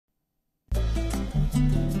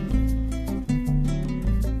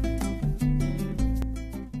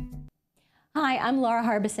Hi, I'm Laura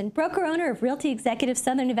Harbison, broker-owner of Realty Executive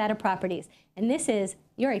Southern Nevada Properties, and this is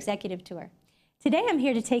your executive tour. Today I'm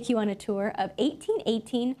here to take you on a tour of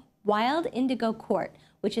 1818 Wild Indigo Court,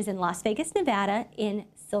 which is in Las Vegas, Nevada in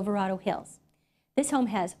Silverado Hills. This home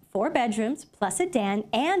has 4 bedrooms plus a den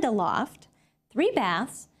and a loft, 3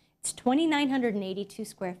 baths. It's 2,982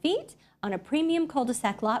 square feet on a premium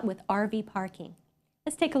cul-de-sac lot with RV parking.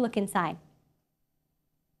 Let's take a look inside.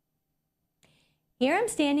 Here I'm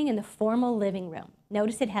standing in the formal living room.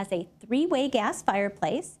 Notice it has a 3-way gas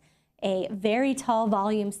fireplace, a very tall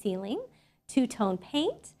volume ceiling, 2-tone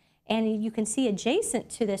paint, and you can see adjacent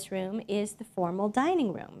to this room is the formal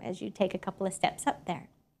dining room as you take a couple of steps up there.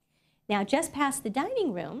 Now just past the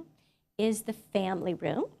dining room is the family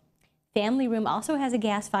room. Family room also has a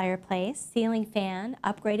gas fireplace, ceiling fan,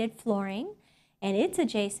 upgraded flooring, and it's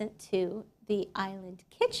adjacent to the island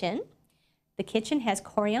kitchen. The kitchen has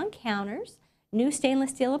Corian counters, new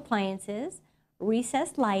stainless steel appliances,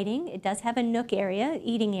 recessed lighting. It does have a nook area,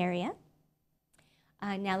 eating area.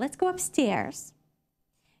 Now let's go upstairs.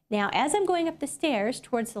 Now as I'm going up the stairs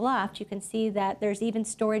towards the loft, you can see that there's even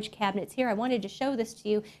storage cabinets here. I wanted to show this to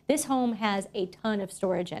you. This home has a ton of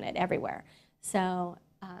storage in it everywhere. So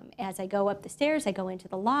as I go up the stairs, I go into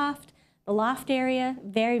the loft. The loft area,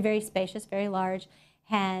 very, very spacious, very large,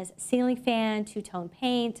 has ceiling fan, 2-tone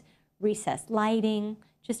paint, recessed lighting,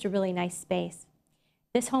 just a really nice space.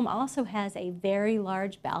 This home also has a very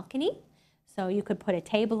large balcony, so you could put a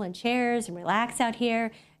table and chairs and relax out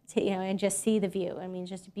here and just see the view. I mean,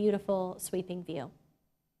 just a beautiful sweeping view.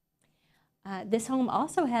 This home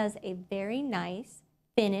also has a very nice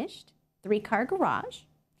finished 3-car garage.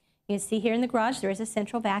 You can see here in the garage there is a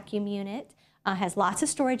central vacuum unit, has lots of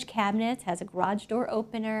storage cabinets, has a garage door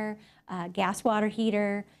opener, gas water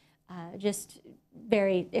heater, just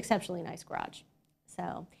very exceptionally nice garage.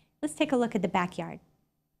 So let's take a look at the backyard.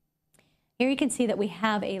 Here you can see that we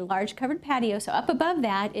have a large covered patio. So up above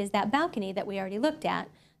that is that balcony that we already looked at.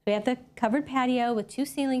 We have the covered patio with 2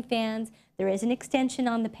 ceiling fans. There is an extension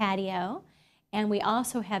on the patio. And we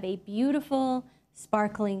also have a beautiful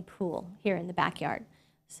sparkling pool here in the backyard.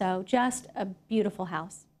 So just a beautiful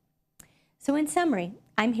house. So in summary,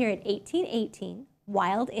 I'm here at 1818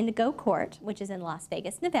 Wild Indigo Court, which is in Las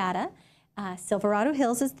Vegas, Nevada. Silverado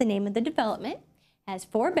Hills is the name of the development. Has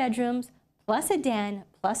 4 bedrooms, plus a den,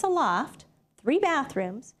 plus a loft, 3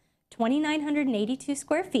 bathrooms, 2,982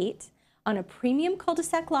 square feet on a premium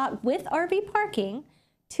cul-de-sac lot with RV parking,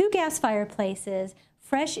 2 gas fireplaces,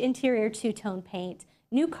 fresh interior 2-tone paint,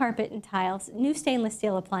 new carpet and tiles, new stainless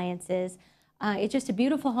steel appliances. It's just a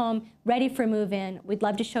beautiful home, ready for move-in. We'd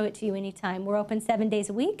love to show it to you anytime. We're open 7 days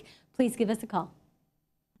a week. Please give us a call.